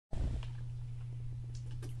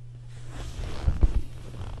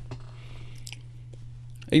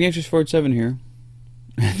Ignatius47 here.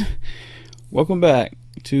 Welcome back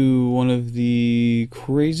to one of the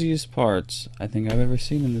craziest parts I think I've ever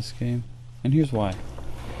seen in this game. And here's why.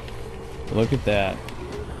 Look at that.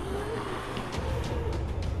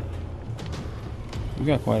 We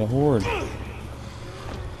got quite a horde.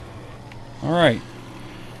 Alright.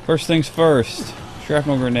 First things first.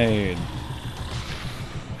 Shrapnel grenade.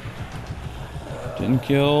 Didn't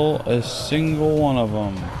kill a single one of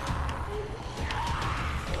them.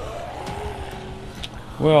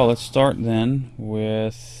 Well, let's start then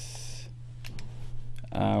with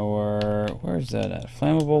our... where's that at?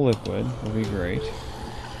 Flammable liquid would be great.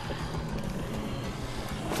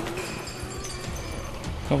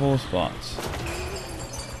 Couple of spots.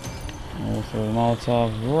 And we'll throw the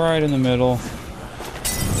Molotov right in the middle.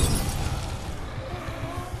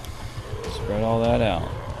 Spread all that out.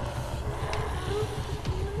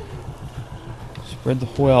 Spread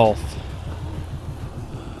the wealth.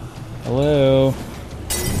 Hello.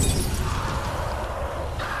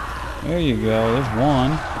 There you go, there's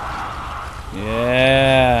one.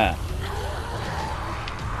 Yeah.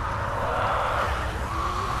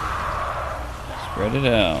 Spread it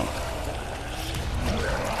out.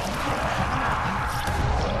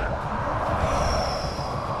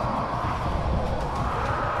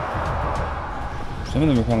 Some of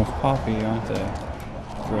them are kind of poppy, aren't they?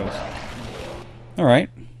 Gross. Alright.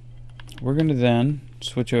 We're going to then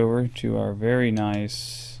switch over to our very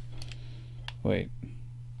nice... wait.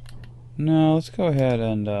 No, let's go ahead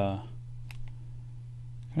and, can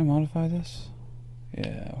I modify this?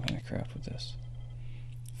 Yeah, what can I craft with this?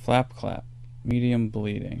 Flap clap. Medium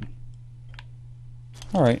bleeding.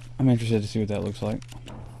 Alright, I'm interested to see what that looks like.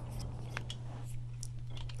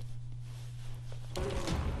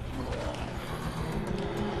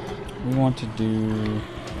 We want to do...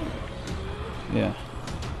 yeah.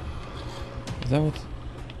 Is that what...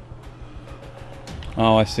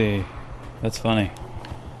 oh, I see. That's funny.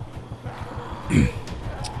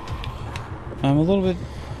 I'm a little bit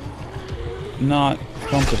not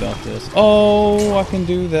pumped about this. Oh, I can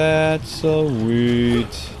do that.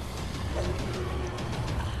 Sweet.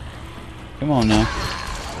 Come on now.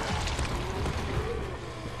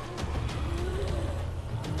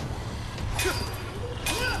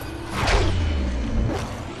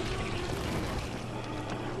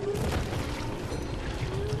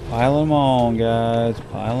 Pile them on, guys.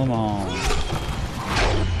 Pile them on.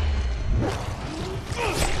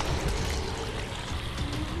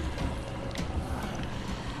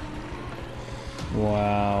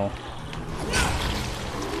 Wow.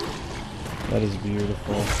 That is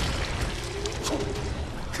beautiful.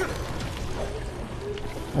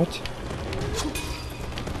 What?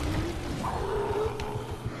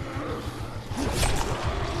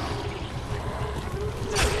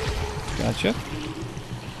 Gotcha.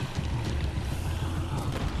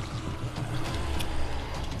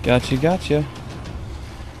 Gotcha.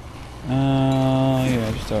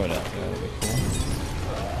 Yeah, just throw it out there. That'd be cool.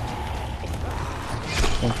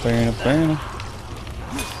 Fair enough.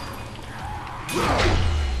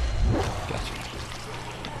 Gotcha.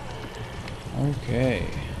 Okay.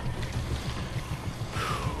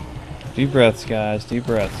 Deep breaths, guys. Deep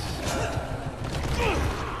breaths.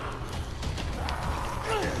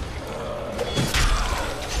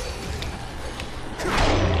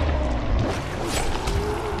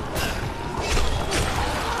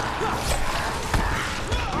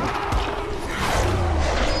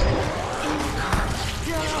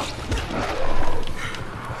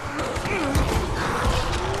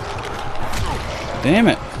 Damn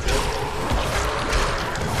it.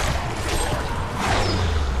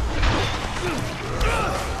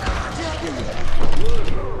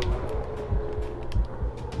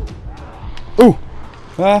 Ooh.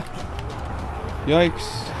 Ah. Yikes.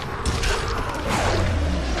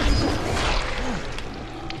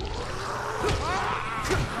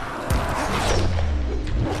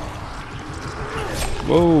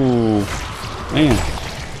 Whoa. Man.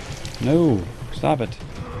 No. Stop it.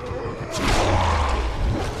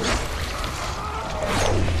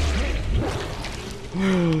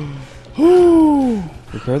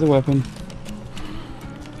 Prepare the weapon.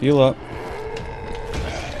 Heal up.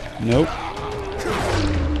 Nope.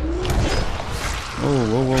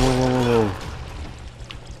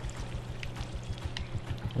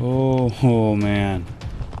 Whoa. Oh, man.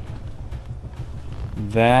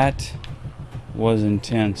 That was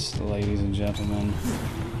intense, ladies and gentlemen.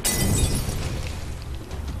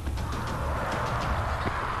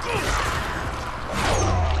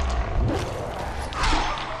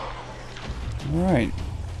 Alright.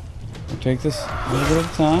 We'll take this a little bit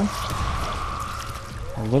at a time.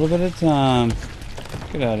 A little bit at a time.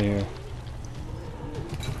 Get out of here.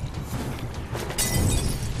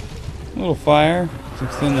 A little fire to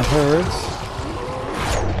thin the herds.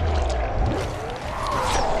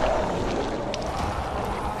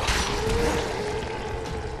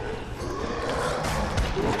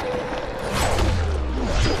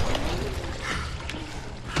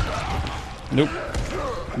 Nope.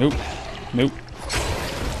 Nope. Nope.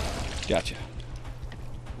 Gotcha.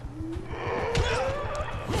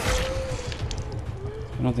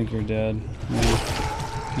 I don't think you're dead. No.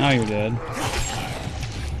 Now you're dead.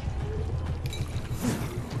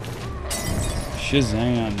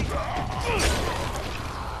 Shazam.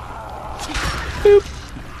 Boop.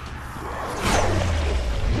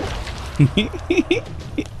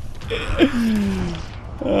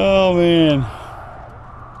 Oh man.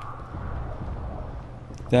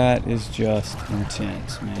 That is just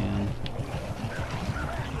intense, man.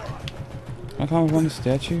 Can I climb up on the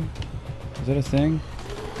statue? Is that a thing?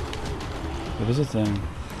 It is a thing.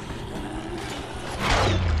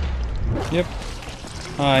 Yep.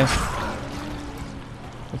 Hi.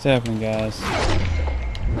 What's happening, guys?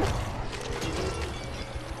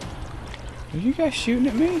 Are you guys shooting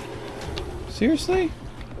at me? Seriously?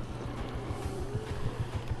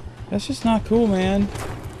 That's just not cool, man.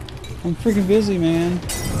 I'm freaking busy, man.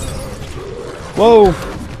 Whoa!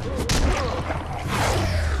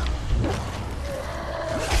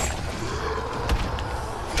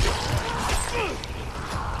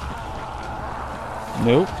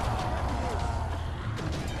 Nope.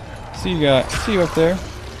 See you up there.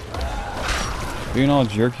 Being all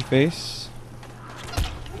jerky face.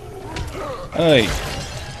 Hey.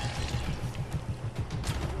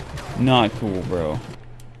 Not cool, bro.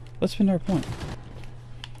 Let's spend our point.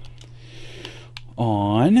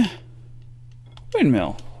 On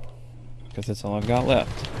windmill. Because that's all I've got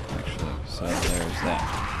left, actually. So there's that.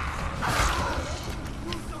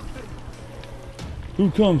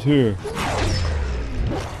 Who comes here?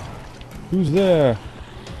 Who's there?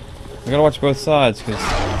 I gotta watch both sides because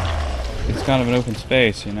it's kind of an open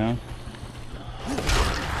space, you know?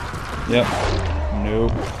 Yep.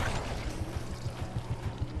 Nope.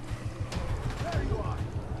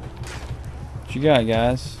 What you got,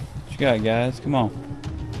 guys? What you got, guys? Come on.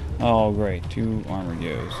 Oh, great. 2 armor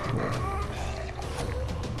goes. Cool.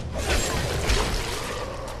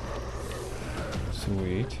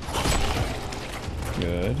 Sweet.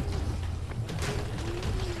 Good.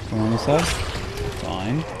 Come on this side.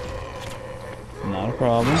 Fine. Not a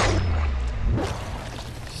problem.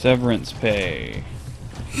 Severance pay.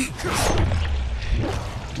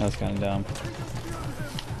 That's kind of dumb.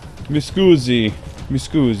 Mi scusi. Mi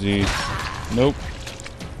scusi. Nope.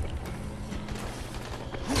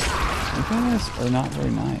 You guys are not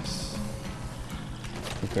very nice.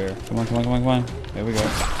 Prepare. Come on, come on, come on, come on. There we go.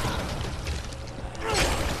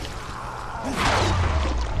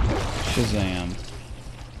 Shazam.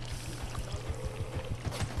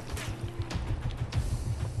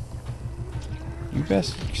 You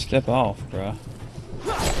best step off, bruh.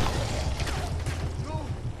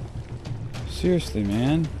 Seriously,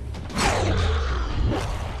 man.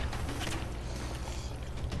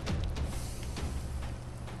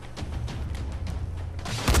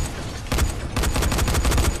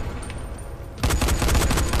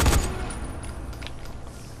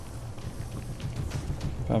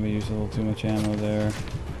 Probably used a little too much ammo there.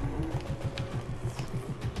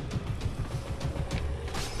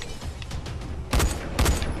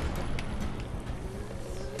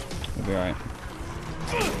 We'll be alright.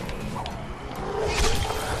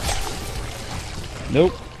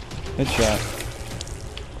 Nope. Headshot.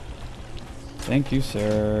 Thank you,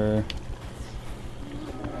 sir.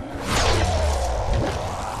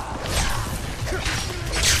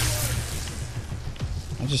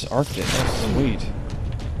 I just arced it. That's sweet.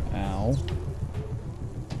 Ow.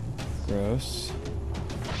 Gross.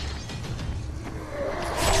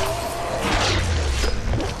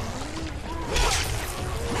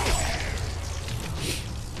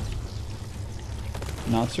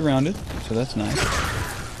 Not surrounded, so that's nice.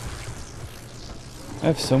 I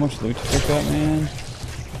have so much loot to pick up, man.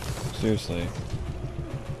 Seriously.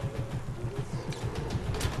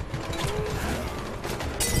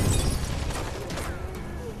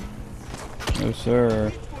 No,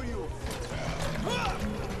 sir.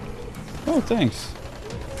 Oh, thanks.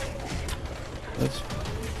 That's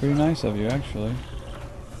pretty nice of you, actually.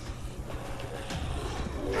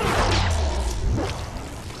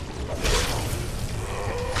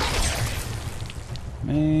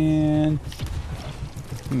 Man.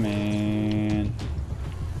 Man.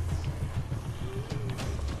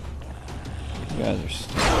 You guys are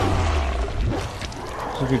stupid.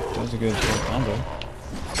 That was a good combo.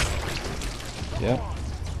 Yep.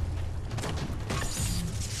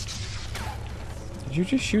 Did you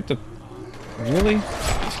just shoot the... Really?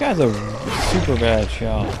 This guy's a super bad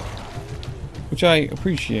shot. Which I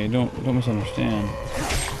appreciate, don't misunderstand.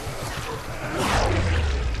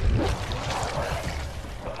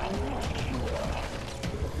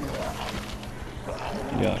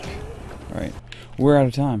 Yuck. Alright. We're out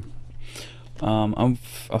of time.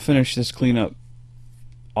 I'll finish this cleanup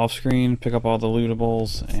off screen, pick up all the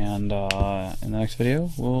lootables, and in the next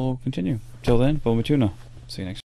video we'll continue. Till then, Boba Tuna. See you next time.